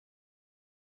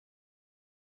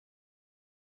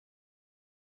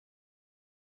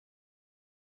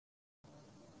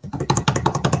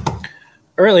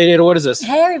All right, Lady Ada, what is this?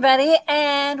 Hey, everybody,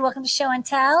 and welcome to Show and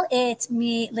Tell. It's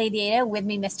me, Lady Ada, with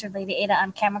me, Mr. Lady Ada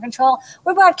on camera control.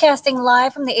 We're broadcasting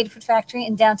live from the Adafruit factory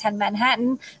in downtown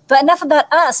Manhattan. But enough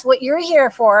about us. What you're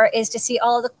here for is to see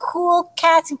all of the cool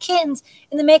cats and kittens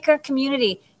in the maker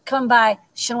community. Come by,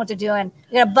 show them what they're doing.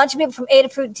 We got a bunch of people from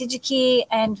Adafruit, DigiKey,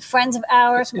 and friends of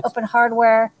ours from Open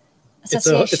Hardware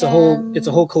Association. It's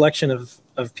a whole collection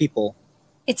of people.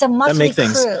 It's a motley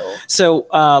crew. So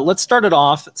let's start it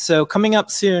off. So coming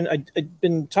up soon, I've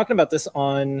been talking about this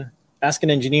on Ask an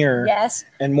Engineer. Yes.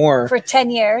 And more. For 10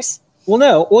 years. Well,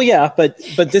 no. Well, yeah, but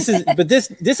this is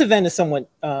this event is somewhat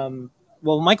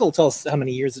well, Michael will tell us how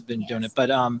many years it's been doing it,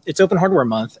 but it's Open Hardware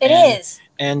Month. It is.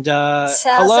 And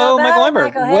hello, Michael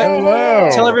Weinberg. Hello.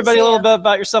 Tell everybody a little bit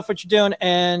about yourself, what you're doing,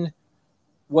 and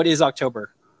what is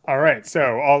October. All right,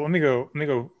 so let me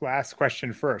go. Last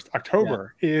question first.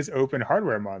 October is Open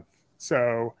Hardware Month,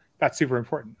 so that's super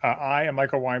important. I am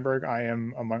Michael Weinberg. I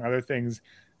am, among other things,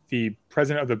 the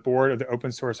president of the board of the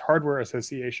Open Source Hardware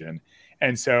Association,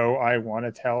 and so I want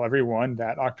to tell everyone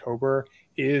that October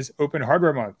is Open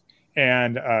Hardware Month,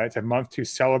 and it's a month to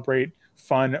celebrate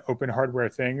fun open hardware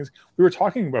things. We were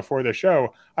talking before the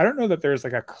show. I don't know that there's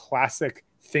like a classic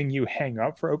thing you hang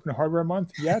up for Open Hardware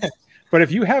Month yet. But if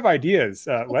you have ideas,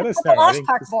 let us know. The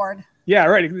Park board. Yeah,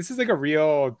 right. This is like a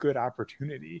real good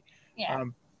opportunity. Yeah.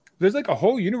 There's like a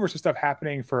whole universe of stuff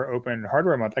happening for Open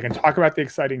Hardware Month. I can talk about the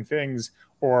exciting things,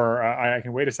 or I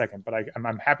can wait a second. But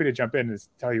I'm happy to jump in and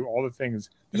tell you all the things.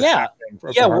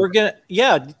 We're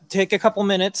gonna take a couple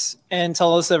minutes and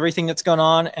tell us everything that's going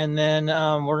on, and then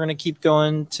we're gonna keep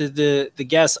going to the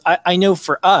guests. I know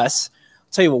for us,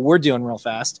 I'll tell you what we're doing real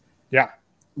fast. Yeah.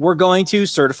 We're going to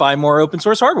certify more open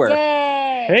source hardware.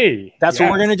 Yay. Hey, that's what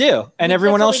we're going to do. And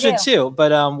everyone else should too.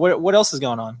 But what else is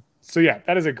going on? So yeah,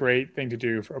 that is a great thing to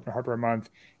do for Open Hardware Month,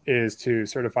 is to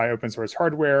certify open source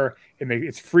hardware.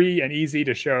 It's free and easy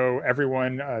to show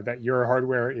everyone that your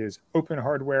hardware is open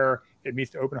hardware. It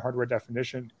meets the open hardware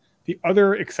definition. The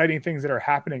other exciting things that are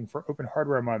happening for Open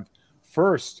Hardware Month.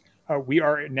 First,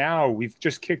 we've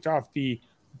just kicked off the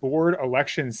board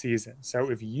election season. So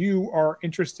if you are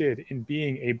interested in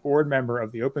being a board member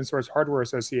of the Open Source Hardware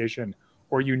Association,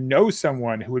 or you know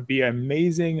someone who would be an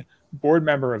amazing board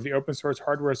member of the Open Source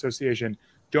Hardware Association,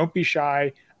 don't be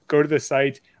shy. Go to the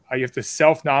site. You have to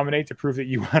self-nominate to prove that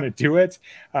you want to do it.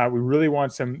 We really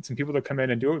want some people to come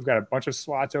in and do it. We've got a bunch of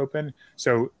slots open.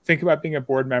 So think about being a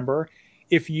board member.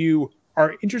 If you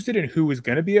are interested in who is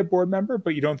going to be a board member,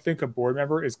 but you don't think a board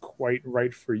member is quite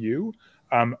right for you,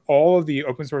 all of the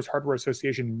Open Source Hardware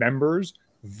Association members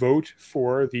vote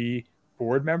for the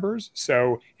board members.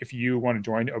 So if you want to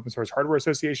join the Open Source Hardware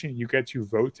Association, you get to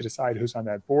vote to decide who's on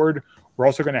that board. We're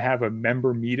also going to have a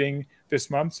member meeting this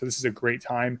month. So this is a great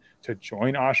time to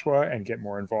join OSHWA and get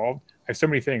more involved. I have so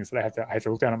many things that I have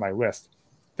to look down at my list.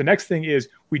 The next thing is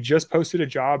we just posted a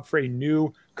job for a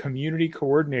new community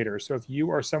coordinator. So if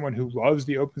you are someone who loves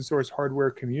the open source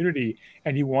hardware community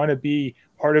and you want to be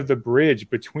part of the bridge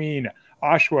between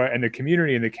OSHWA and the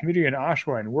community and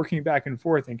OSHWA and working back and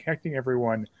forth and connecting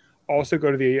everyone, also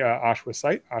go to the OSHWA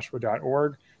site,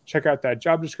 oshwa.org. Check out that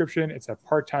job description. It's a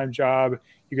part-time job.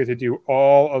 You get to do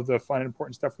all of the fun and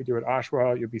important stuff we do at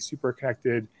OSHWA. You'll be super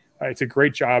connected. It's a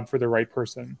great job for the right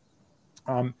person.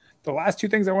 The last two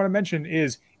things I want to mention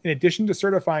is, in addition to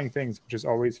certifying things, which is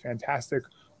always fantastic,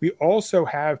 we also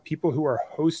have people who are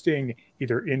hosting,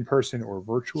 either in person or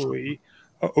virtually,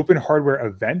 open hardware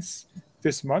events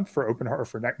this month for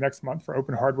next month for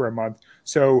Open Hardware Month.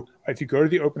 So if you go to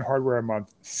the Open Hardware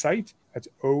Month site, that's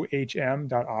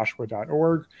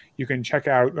ohm.oshwa.org, you can check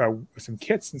out some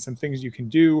kits and some things you can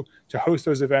do to host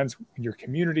those events in your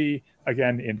community,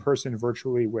 again, in person,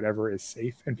 virtually, whatever is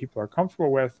safe and people are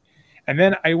comfortable with. And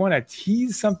then I want to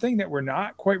tease something that we're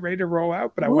not quite ready to roll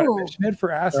out, but I want to mention it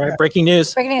for Ask. All right, breaking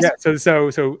news. Yeah,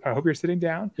 so I hope you're sitting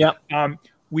down. Yeah.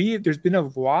 There's been a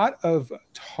lot of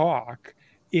talk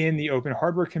in the open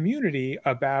hardware community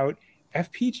about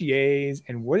FPGAs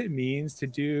and what it means to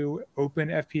do open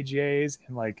FPGAs,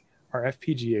 and like, are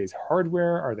FPGAs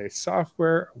hardware? Are they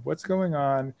software? What's going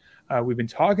on? We've been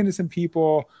talking to some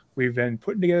people. We've been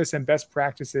putting together some best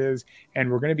practices,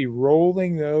 and we're going to be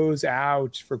rolling those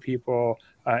out for people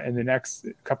in the next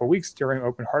couple of weeks during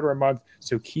Open Hardware Month.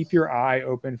 So keep your eye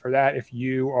open for that if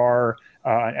you are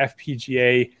an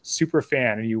FPGA super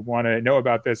fan and you want to know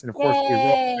about this. And of course,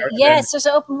 yes, there's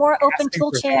more open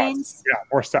tool chains. Yeah,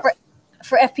 more stuff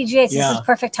for FPGAs. This is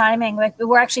perfect timing. Like,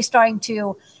 we're actually starting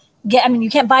to get. I mean, you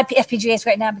can't buy FPGAs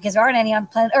right now because there aren't any on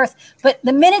planet Earth. But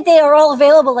the minute they are all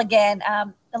available again,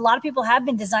 a lot of people have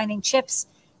been designing chips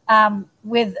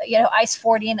with ICE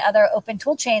 40 and other open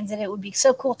tool chains, and it would be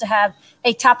so cool to have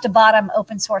a top to bottom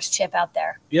open source chip out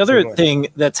there. The other thing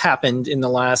that's happened in the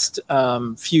last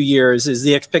few years is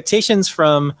the expectations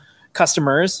from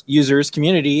customers, users,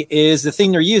 community is the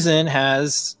thing they're using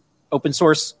has open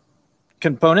source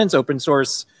components, open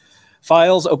source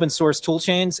files, open source tool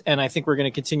chains, and I think we're going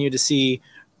to continue to see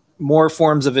more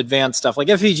forms of advanced stuff. Like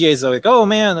FPGAs are like, oh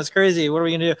man, that's crazy. What are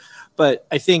we going to do? But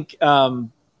I think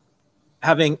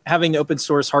having the open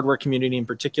source hardware community in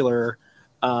particular,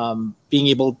 being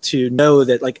able to know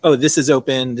that like, oh, this is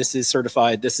open, this is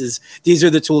certified, these are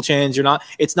the tool chains.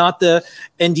 It's not the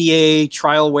NDA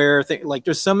trialware thing. Like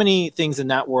there's so many things in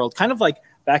that world, kind of like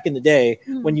back in the day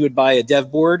when you would buy a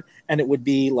dev board and it would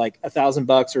be like $1,000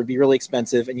 or it'd be really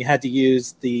expensive and you had to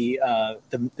use the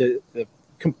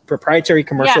proprietary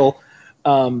commercial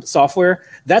software.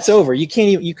 That's over. You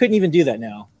couldn't even do that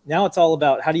now. Now it's all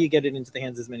about how do you get it into the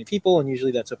hands of as many people, and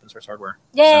usually that's open source hardware.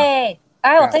 Yay! So,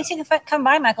 all right, well, thanks for coming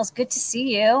by, Michael. It's good to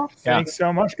see you. Thanks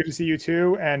so much. Good to see you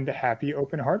too, and happy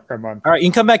Open Hardware Month. All right, you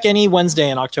can come back any Wednesday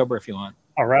in October if you want.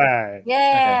 All right.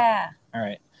 Yeah. Okay. All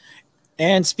right.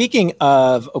 And speaking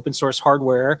of open source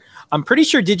hardware, I'm pretty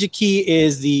sure DigiKey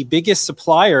is the biggest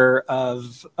supplier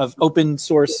of open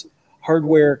source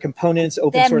hardware components,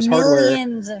 open source hardware.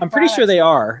 I'm pretty sure they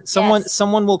are.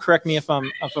 Someone will correct me if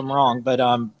I'm wrong, but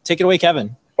take it away,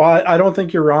 Kevin. Well, I don't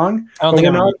think you're wrong.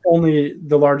 We're not only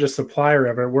the largest supplier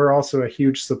of it, we're also a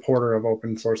huge supporter of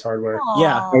open source hardware. Aww.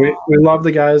 Yeah, we love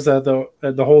the guys that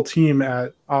the whole team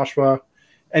at OSHWA,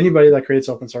 anybody that creates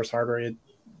open source hardware.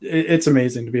 It's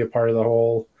amazing to be a part of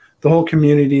the whole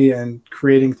community and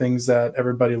creating things that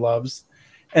everybody loves.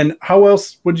 And how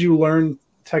else would you learn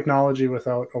technology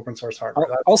without open source hardware?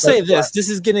 I'll say this.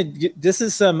 This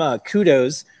is some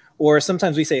kudos, or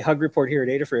sometimes we say hug report here at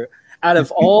Adafruit. Out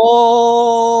of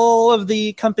all of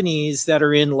the companies that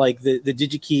are in like the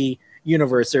DigiKey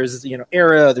universe, there's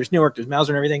Era, there's Newark, there's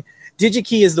Mouser and everything.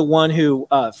 DigiKey is the one who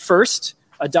first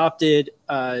adopted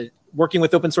working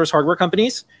with open source hardware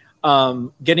companies,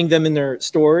 getting them in their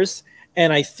stores.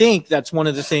 And I think that's one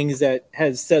of the things that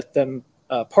has set them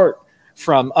apart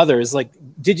from others. Like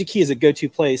DigiKey is a go-to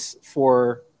place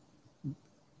for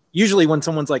usually when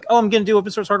someone's like, oh, I'm going to do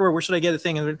open source hardware, where should I get a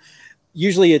thing? And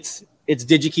usually it's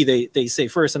DigiKey they say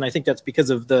first. And I think that's because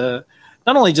of the,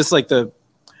 not only just like the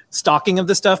stocking of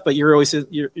the stuff, but you're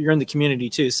in the community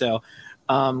too. So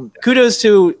kudos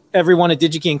to everyone at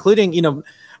DigiKey, including,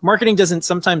 marketing doesn't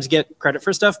sometimes get credit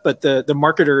for stuff, but the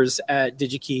marketers at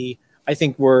DigiKey, I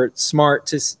think were smart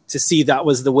to see that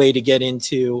was the way to get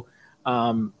into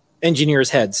engineers'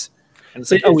 heads. And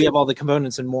it's like, oh, we have all the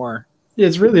components and more.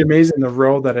 It's really amazing the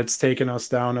road that it's taken us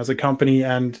down as a company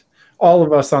and all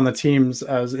of us on the teams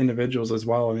as individuals as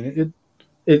well. I mean,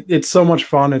 it's so much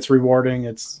fun. It's rewarding.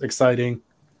 It's exciting.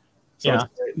 So yeah.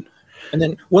 It's and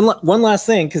then one last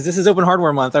thing, because this is Open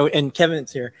Hardware Month, and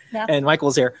Kevin's here and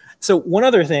Michael's here. So one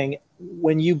other thing,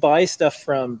 when you buy stuff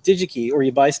from DigiKey or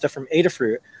you buy stuff from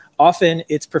Adafruit, often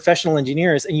it's professional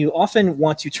engineers, and you often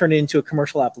want to turn it into a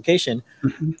commercial application.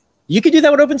 Mm-hmm. You could do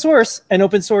that with open source and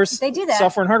open source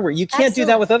software and hardware. You can't do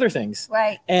that with other things.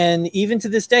 Right. And even to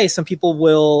this day, some people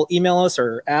will email us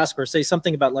or ask or say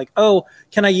something about like, oh,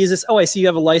 can I use this? Oh, I see you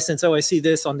have a license. Oh, I see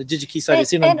this on the DigiKey site. I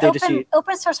see it on the data sheet.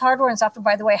 Open source hardware and software,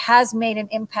 by the way, has made an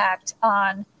impact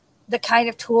on the kind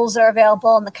of tools that are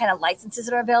available and the kind of licenses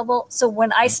that are available. So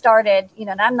when I started,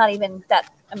 and I'm not even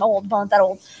that, I'm old, but not that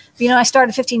old. But, I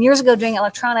started 15 years ago doing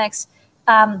electronics.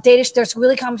 There's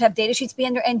really common to have data sheets be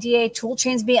under NDA, tool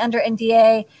chains be under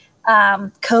NDA.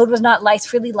 Code was not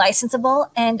freely licensable.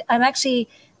 And I'm actually,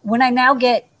 when I now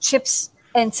get chips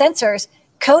and sensors,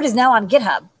 code is now on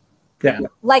GitHub. Yeah.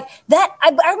 Like that. I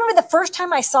remember the first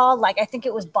time I saw, I think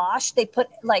it was Bosch, they put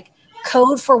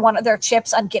code for one of their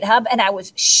chips on GitHub, and I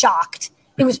was shocked.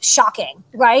 It was shocking,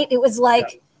 right? It was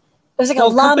like, it was like a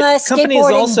llama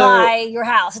skateboarding by your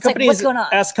house. It's like, what's going on?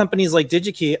 Ask companies like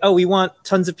DigiKey, oh, we want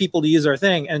tons of people to use our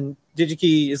thing. And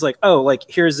DigiKey is like, oh,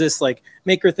 here's this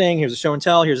maker thing. Here's a show and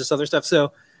tell. Here's this other stuff.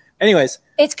 So anyways.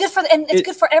 It's good for,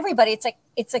 good for everybody.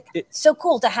 It's so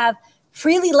cool to have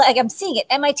freely, I'm seeing it,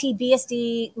 MIT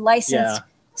BSD licensed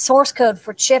source code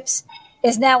for chips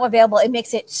is now available. It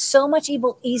makes it so much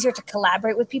easier to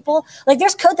collaborate with people.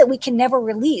 There's code that we can never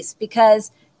release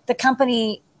because the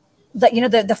company, the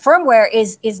firmware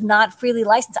is not freely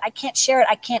licensed. I can't share it.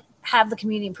 I can't have the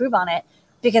community improve on it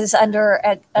because it's under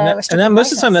a restricted and most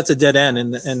license. of the time that's a dead end,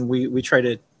 and we try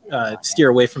to steer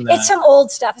away from that. It's some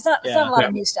old stuff. It's not a lot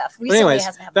of new stuff. Recently, anyways,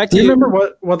 hasn't happened. Back to you.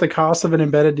 Remember what the cost of an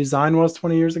embedded design was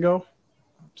 20 years ago?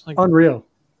 Unreal.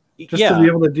 just to be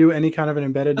able to do any kind of an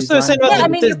embedded design. I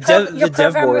mean, your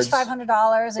programmer is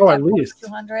 $500. Oh, at least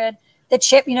 $200. The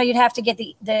chip, you'd have to get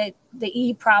the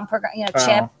EEPROM program,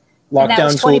 chip. Lockdown and that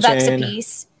was $20 a toolchain.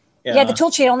 piece. Yeah, the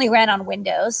toolchain only ran on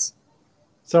Windows.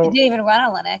 So it didn't even run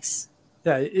on Linux.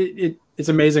 Yeah, it's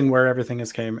amazing where everything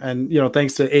has came, and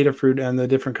thanks to Adafruit and the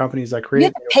different companies that create. You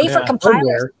have to pay for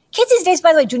compilers. Kids these days,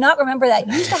 by the way, do not remember that.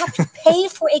 You used to have to pay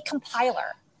for a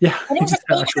compiler. Yeah, and it was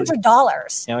like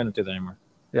 $800. Yeah, I don't do that anymore.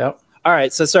 Yep. All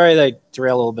right, so sorry that I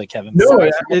derailed a little bit, Kevin. No,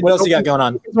 what else you got going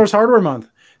on? Open Source Hardware Month.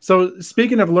 So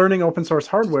speaking of learning open source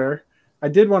hardware, I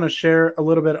did want to share a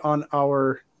little bit on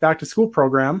our back to school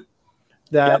program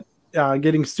that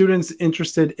getting students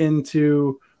interested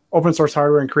into open source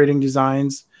hardware and creating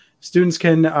designs. Students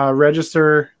can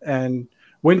register and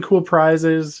win cool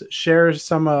prizes, share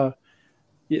some a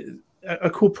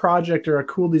cool project or a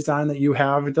cool design that you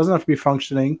have. It doesn't have to be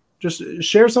functioning. Just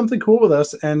share something cool with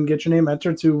us and get your name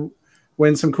entered to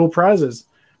win some cool prizes.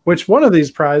 Which one of these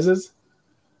prizes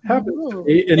happens to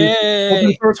be an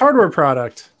open source hardware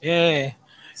product. Yay.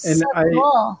 And so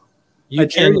cool. You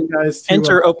can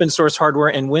enter open source hardware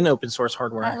and win open source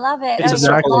hardware. I love it. It's a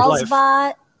circle of life.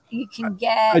 Bot, you can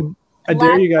get. I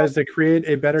dare you guys to create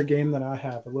a better game than I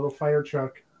have. A little fire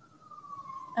truck.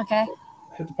 Okay.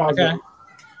 Hit the pause button.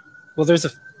 Well, there's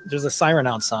a siren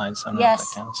outside, so I don't know if that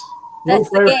counts. That's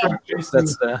the game.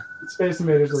 That's the Space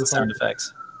Invaders of the sound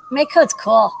effects. MakeCode's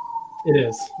cool. It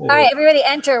is. All right, everybody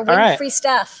enter. Win free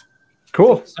stuff.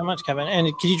 Cool. Thanks so much, Kevin. And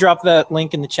could you drop that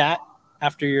link in the chat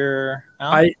after your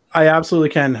I absolutely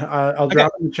can. I'll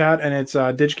drop it in the chat, and it's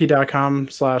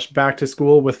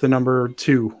digikey.com/back-to-school with the number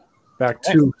 2. Back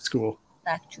to school.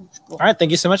 Back to school. All right.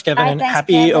 Thank you so much, Kevin. Right, and thanks,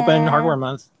 happy Kevin. Open Hardware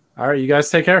Month. All right. You guys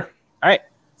take care. All right.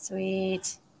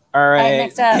 Sweet. All right.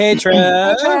 Next up. Hey, Trev.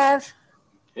 Hey, Trev.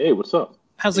 Hey, what's up?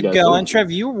 How's it going? Trev,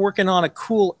 you were working on a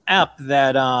cool app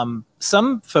that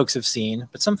some folks have seen,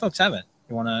 but some folks haven't.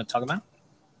 You want to talk about it?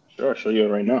 Sure, I'll show you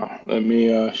right now. Let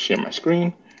me share my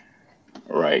screen.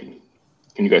 All right.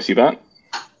 Can you guys see that?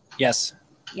 Yes.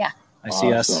 Yeah. I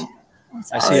see us.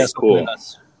 I see right, us. cool.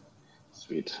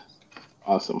 Sweet.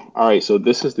 Awesome. All right. So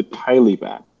this is the PyLeap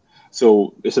app.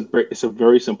 So it's a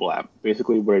very simple app.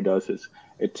 Basically, what it does is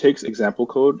it takes example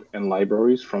code and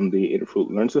libraries from the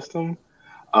Adafruit Learn system.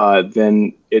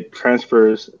 Then it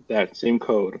transfers that same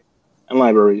code and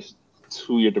libraries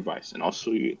to your device. And I'll show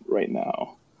you right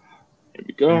now. Here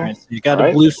we go. All right, so you got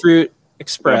a Bluefruit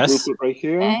Express. Bluefruit right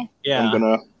here. Okay. Yeah. I'm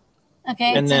gonna.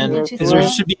 Okay. And then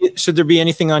should there be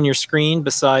anything on your screen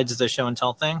besides the show and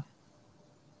tell thing?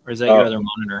 Or is that your other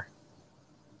monitor?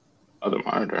 Other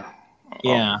monitor.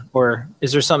 Yeah. Or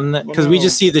is there something that, because we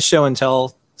just see the show and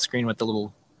tell screen with the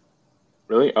little.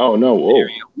 Really? Oh, no. Whoa.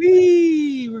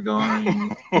 Whee! We're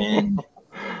going in.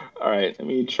 All right. Let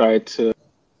me try to.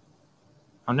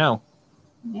 Oh, no.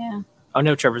 Yeah. Oh,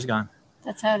 no. Trevor's gone.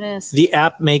 That's how it is. The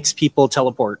app makes people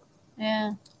teleport.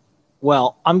 Yeah.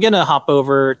 Well, I'm going to hop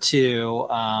over to. You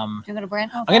go to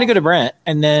Brent? Okay. I'm going to go to Brent,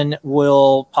 and then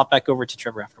we'll pop back over to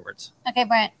Trevor afterwards. Okay,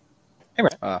 Brent. Hey,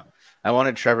 Brent. I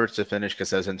wanted Trevor to finish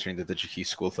because I was entering the DigiKey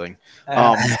school thing.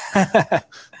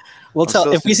 We'll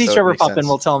tell if we see Trevor pop in,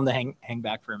 we'll tell him to hang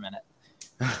back for a minute.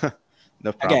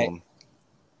 No problem. Okay.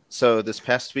 So this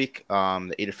past week,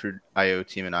 the Adafruit IO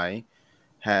team and I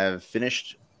have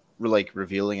finished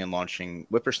revealing and launching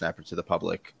Whippersnapper to the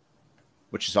public,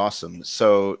 which is awesome.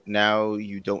 So now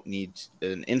you don't need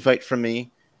an invite from me,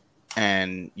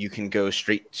 and you can go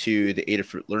straight to the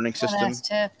Adafruit learning system.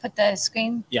 To put the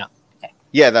screen? Yeah. Okay.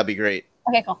 Yeah, that'd be great.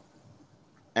 Okay, cool.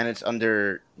 And it's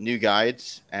under new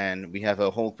guides, and we have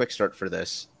a whole quick start for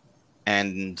this.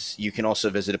 And you can also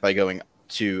visit it by going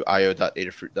to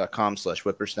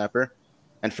io.adafruit.com/whippersnapper.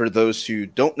 And for those who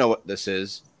don't know what this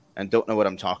is and don't know what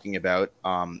I'm talking about,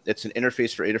 it's an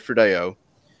interface for Adafruit IO,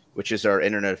 which is our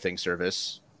Internet of Things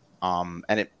service. And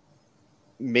it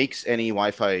makes any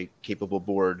Wi-Fi capable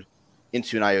board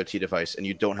into an IoT device, and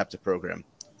you don't have to program.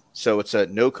 So it's a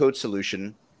no-code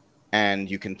solution,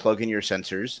 and you can plug in your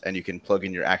sensors, and you can plug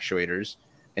in your actuators,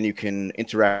 and you can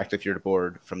interact with your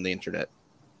board from the internet.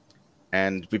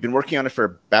 And we've been working on it for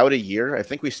about a year. I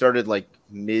think we started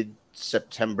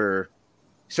mid-September,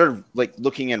 started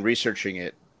looking and researching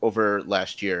it over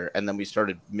last year, and then we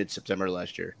started mid-September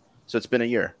last year. So it's been a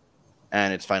year,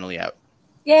 and it's finally out.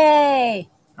 Yay!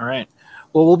 All right.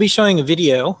 Well, we'll be showing a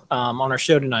video on our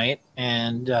show tonight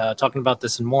and talking about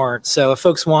this and more. So if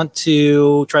folks want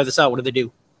to try this out, what do they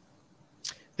do?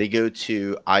 They go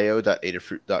to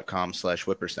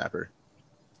io.adafruit.com/whippersnapper.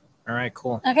 All right,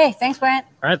 cool. Okay, thanks, Brent.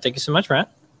 All right, thank you so much, Brent.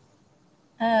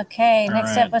 Okay,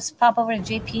 next up, let's pop over to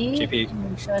JP. JP,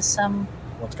 and show us some.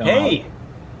 What's going on? Hey,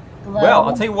 well,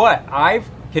 I'll tell you what. I've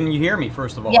Can you hear me,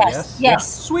 first of all? Yes. Yeah.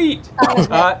 Sweet.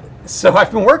 Oh, so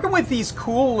I've been working with these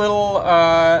cool little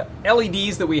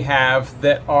LEDs that we have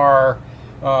that are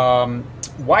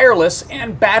wireless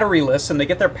and batteryless, and they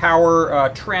get their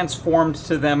power transformed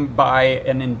to them by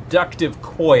an inductive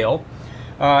coil.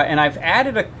 And I've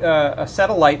added a set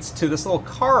of lights to this little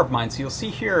car of mine. So you'll see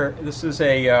here, this is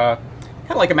a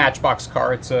kind of like a Matchbox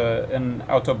car. It's an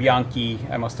Auto Bianchi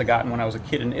I must have gotten when I was a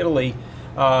kid in Italy.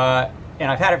 And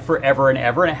I've had it forever and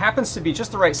ever, and it happens to be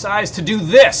just the right size to do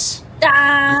this,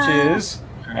 which is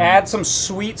add some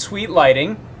sweet, sweet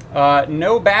lighting.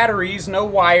 No batteries, no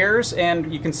wires,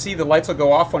 and you can see the lights will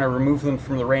go off when I remove them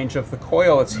from the range of the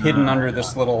coil. It's hidden under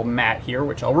this little mat here,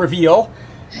 which I'll reveal.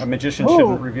 A magician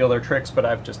shouldn't reveal their tricks, but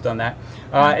I've just done that.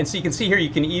 And so you can see here, you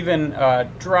can even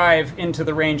drive into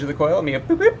the range of the coil. Let me go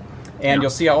boop, boop. And you'll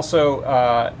see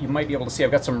also, you might be able to see I've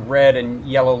got some red and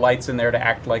yellow lights in there to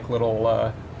act like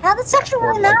little... Oh, that's actually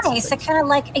really nice. I kind of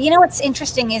like, you know, what's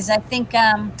interesting is I think,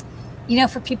 you know,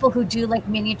 for people who do like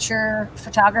miniature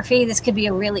photography, this could be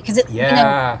a really, because you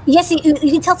know, yes, you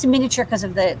can tell it's a miniature because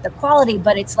of the quality,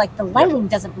 but it's like the lighting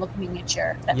doesn't look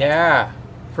miniature. Yeah,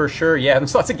 for sure. Yeah,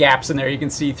 there's lots of gaps in there you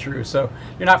can see through, so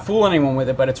you're not fooling anyone with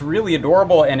it, but it's really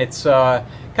adorable, and it's kind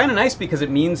of nice because it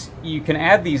means you can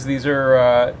add these. These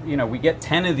are, you know, we get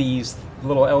 10 of these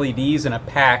little LEDs in a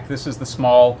pack. This is the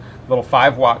small little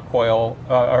 5-watt coil,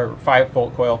 or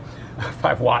 5-volt coil.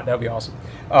 5 watt, that would be awesome.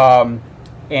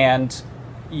 And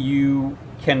you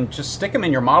can just stick them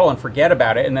in your model and forget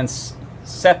about it, and then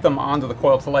set them onto the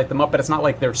coil to light them up. But it's not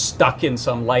like they're stuck in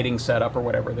some lighting setup or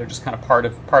whatever. They're just kind of part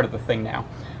of the thing now.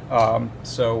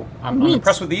 So I'm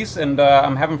impressed with these, and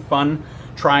I'm having fun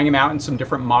trying them out in some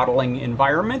different modeling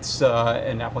environments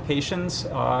and applications.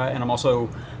 And I'm also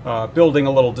building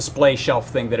a little display shelf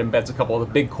thing that embeds a couple of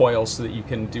the big coils so that you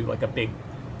can do like a big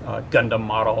Gundam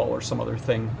model or some other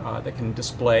thing that can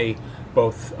display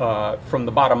both from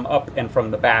the bottom up and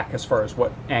from the back as far as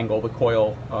what angle the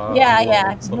coil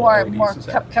it's more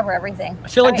cover everything. I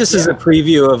feel like this is a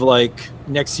preview of like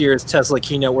next year's Tesla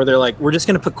keynote where they're like, we're just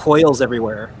going to put coils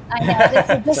everywhere. I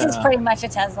know, this is pretty much a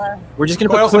Tesla. We're just going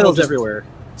to put coils everywhere.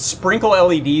 Sprinkle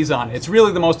LEDs on it. It's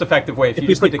really the most effective way. If you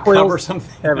just need to cover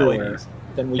something everywhere,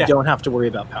 then we don't have to worry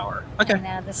about power. Okay.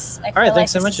 I feel all right, like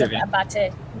thanks so much, I'm about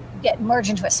to merge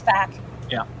into a SPAC.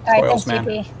 Yeah. All right, Coils, thanks,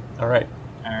 JP. All right.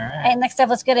 All right. And next up,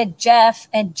 let's go to Jeff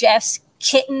and Jeff's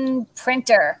kitten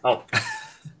printer. Oh.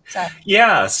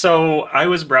 Yeah, so I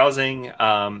was browsing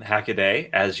Hackaday,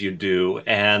 as you do,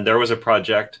 and there was a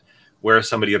project where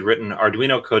somebody had written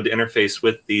Arduino code to interface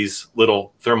with these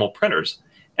little thermal printers.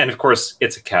 And of course,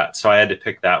 it's a cat, so I had to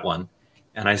pick that one.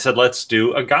 And I said, let's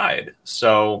do a guide.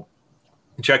 So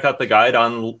check out the guide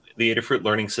on the Adafruit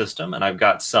Learning System, and I've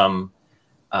got some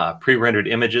pre-rendered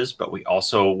images, but we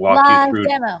also walk you through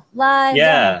live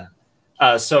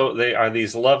demo. So they are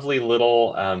these lovely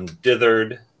little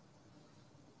dithered.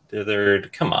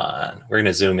 Come on, we're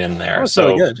gonna zoom in there.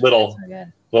 So little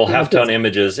halftone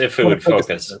images, if it would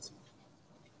focus.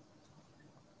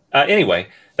 Anyway,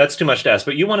 that's too much to ask,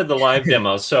 but you wanted the live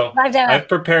demo, so I've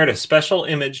prepared a special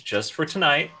image just for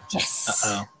tonight.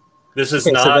 Yes. This is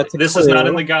not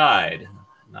in the guide.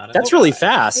 That's really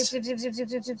fast.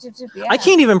 I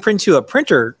can't even print to a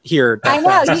printer here. I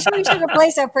know. You should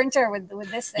replace our printer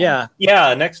with this thing. Yeah.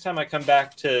 Yeah. Next time I come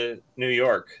back to New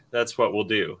York, that's what we'll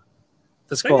do.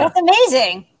 That's cool. That's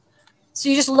amazing. So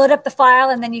you just load up the file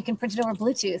and then you can print it over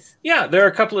Bluetooth. Yeah. There are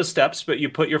a couple of steps, but you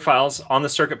put your files on the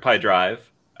CircuitPy drive,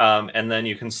 and then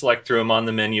you can select through them on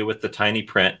the menu with the tiny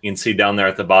print. You can see down there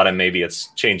at the bottom, maybe it's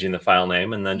changing the file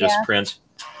name, and then just print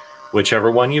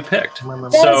whichever one you picked.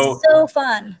 That is so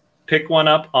fun. Pick one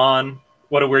up on,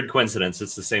 what a weird coincidence,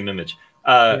 it's the same image.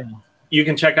 You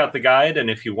can check out the guide, and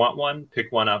if you want one,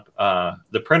 pick one up.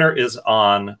 The printer is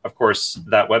on, of course,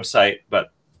 that website,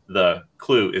 but the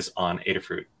clue is on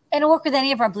Adafruit. And it'll work with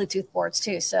any of our Bluetooth boards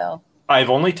too, so. I've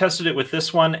only tested it with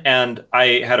this one, and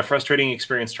I had a frustrating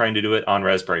experience trying to do it on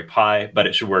Raspberry Pi, but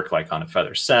it should work like on a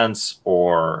FeatherSense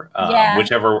or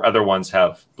whichever other ones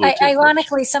have Bluetooth.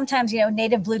 Ironically, sometimes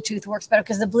native Bluetooth works better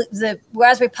because the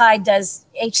Raspberry Pi does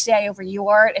HCI over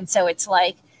UART, and so it's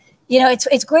like,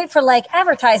 it's great for like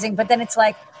advertising, but then it's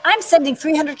like I'm sending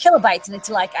 300 kilobytes, and it's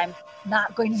like I'm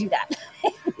not going to do that.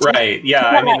 Right? Yeah,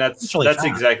 I mean that's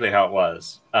exactly how it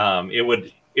was.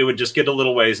 It would just get a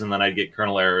little ways, and then I'd get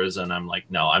kernel errors, and I'm like,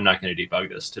 no, I'm not going to debug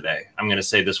this today. I'm going to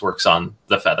say this works on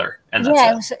the Feather, and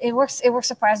that's it works. It works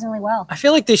surprisingly well. I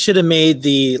feel like they should have made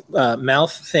the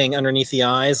mouth thing underneath the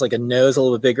eyes like a nose a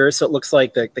little bit bigger, so it looks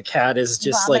like the cat is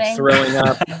just vomiting. like throwing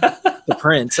up. the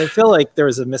prints. I feel like there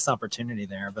was a missed opportunity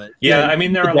there, but yeah, I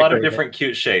mean, there are a lot of different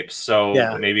cute shapes, so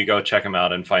maybe go check them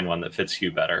out and find one that fits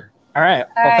you better. All right.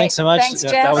 Well, thanks so much. Thanks,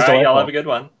 Jeff. That was all right, y'all have a good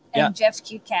one. And Jeff's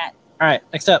cute cat. All right,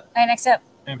 next up. All right, next up.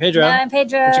 I'm Pedro. I'm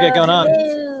Pedro. What you got going on?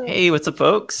 Hello. Hey, what's up,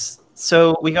 folks?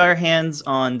 So we got our hands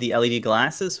on the LED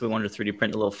glasses. So we wanted to 3D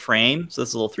print a little frame. So this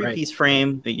is a little three-piece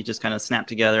frame that you just kind of snap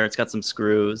together. It's got some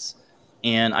screws.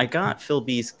 And I got Phil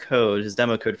B's code, his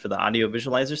demo code for the audio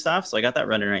visualizer stuff. So I got that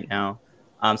running right now.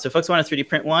 So if folks want to 3D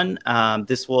print one,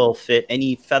 this will fit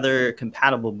any Feather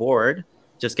compatible board.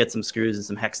 Just get some screws and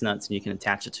some hex nuts and you can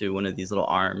attach it to one of these little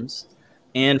arms.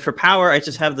 And for power, I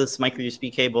just have this micro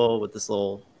USB cable with this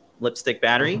little lipstick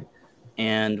battery.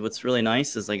 And what's really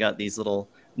nice is I got these little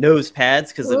nose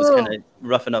pads because it was kind of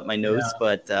roughing up my nose.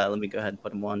 But let me go ahead and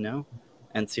put them on now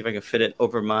and see if I can fit it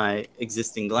over my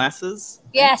existing glasses.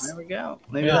 Yes. There we go.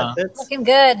 Maybe that fits. Looking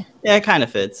good. Yeah, it kind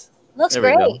of fits. Looks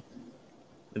great.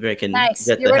 Maybe I can nice.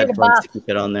 get You're the ready headphones to keep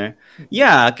it on there.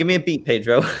 Yeah, give me a beat,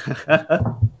 Pedro.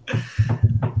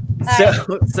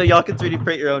 So y'all can 3D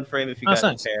print your own frame if you got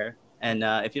a pair. And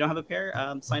if you don't have a pair,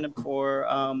 sign up for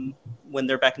when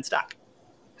they're back in stock.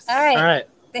 All right. All right.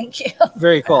 Thank you.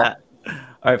 Very cool. All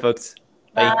right, folks.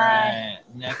 Bye. All right.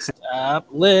 Next up,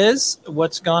 Liz.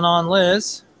 What's going on,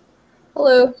 Liz?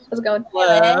 Hello. How's it going?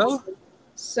 Hello.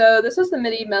 So this is the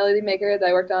MIDI melody maker that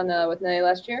I worked on with Nelly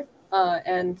last year.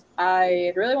 And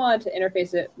I really wanted to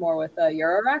interface it more with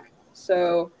Eurorack.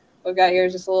 So what I've got here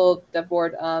is just a little dev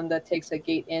board that takes a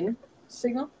gate in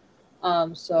signal.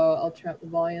 So I'll turn up the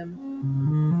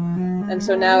volume. And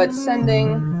so now it's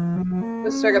sending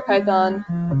with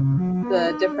CircuitPython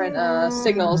the different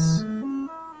signals.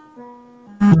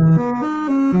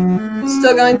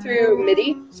 Still going through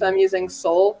MIDI, so I'm using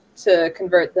Soul to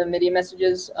convert the MIDI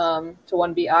messages to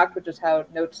 1-beat oct, which is how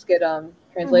notes get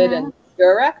translated in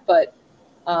Eurorack. But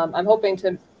I'm hoping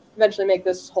to eventually make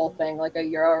this whole thing like a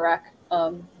Eurorack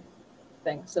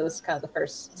thing. So this is kind of the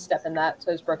first step in that.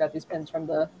 So I just broke out these pins from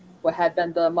what had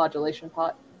been the modulation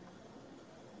pot.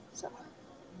 So.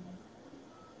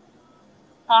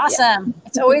 Awesome. Yeah.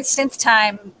 It's always synth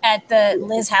time at the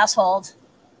Liz household.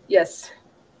 Yes.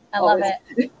 I love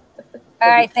it. All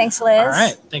right. Thanks, Liz. All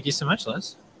right. Thank you so much,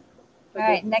 Liz. All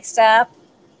right. Next up,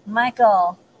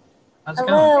 Michael. How's it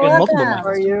going? Welcome. How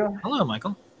are you? Hello,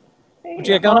 Michael. Hey, what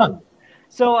you got going on?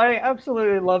 So I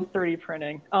absolutely love 3D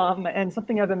printing. And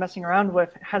something I've been messing around with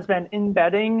has been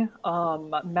embedding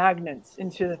magnets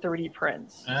into the 3D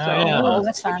prints.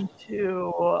 That's fun.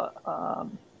 To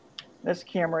this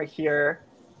camera here.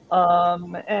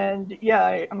 And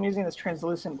yeah, I'm using this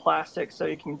translucent plastic so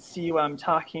you can see what I'm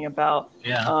talking about.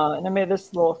 Yeah. And I made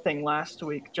this little thing last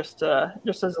week just as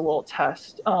a little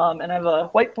test. And I have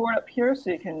a whiteboard up here so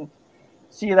you can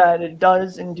see that it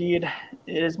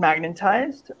is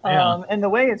magnetized. And the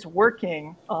way it's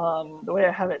working, the way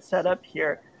I have it set up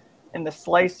here in the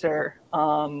slicer,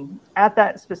 at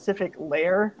that specific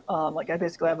layer, like I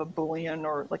basically have a Boolean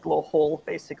or like a little hole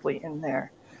basically in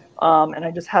there. And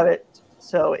I just have it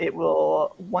so it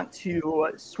will want to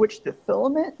switch the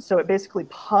filament. So it basically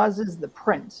pauses the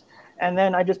print. And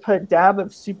then I just put a dab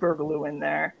of super glue in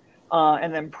there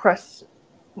and then press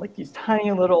like these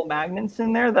tiny little magnets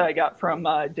in there that I got from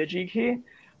DigiKey.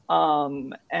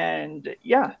 And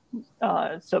yeah,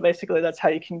 so basically that's how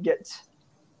you can get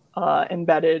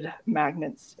embedded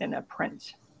magnets in a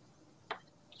print.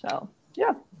 So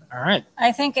yeah. All right.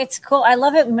 I think it's cool. I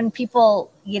love it when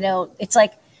people, it's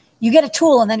like you get a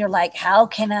tool and then you're like, how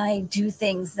can I do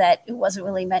things that it wasn't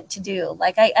really meant to do?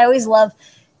 Like I always love,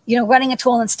 running a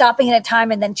tool and stopping it at a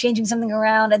time and then changing something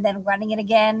around and then running it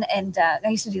again. And I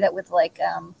used to do that with like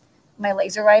my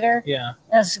laser writer. Yeah.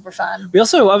 That was super fun.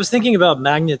 I was thinking about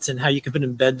magnets and how you can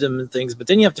embed them and things, but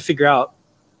then you have to figure out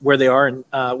where they are. And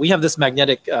we have this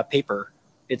magnetic paper.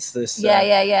 It's this.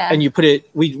 Yeah. And you put it,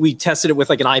 we tested it with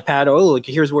like an iPad. Oh, look,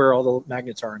 here's where all the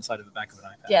magnets are inside of the back of an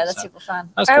iPad. Yeah, that's super fun.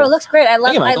 That's cool. Well, it looks great. I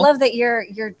love that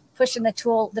you're pushing the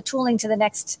tooling to the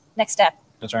next step.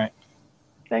 That's right.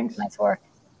 Thanks. Nice work.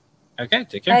 Okay,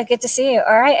 take care. All right, good to see you.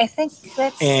 All right, I think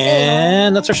that's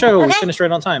that's our show. Okay. We finished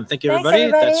right on time. Thank you, everybody.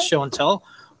 Thanks, everybody. That's Show and Tell.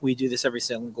 We do this every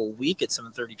single week at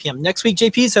 7:30 p.m. Next week,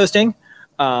 JP's hosting,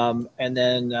 and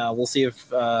then we'll see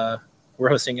if we're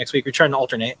hosting next week. We're trying to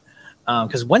alternate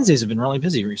because Wednesdays have been really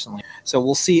busy recently. So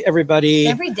we'll see everybody.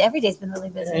 Every day's been really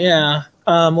busy. Yeah,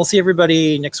 we'll see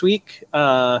everybody next week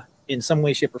in some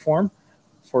way, shape, or form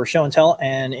for Show and Tell,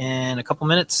 and in a couple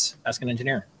minutes, Ask an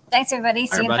Engineer. Thanks, everybody.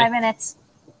 See you in 5 minutes.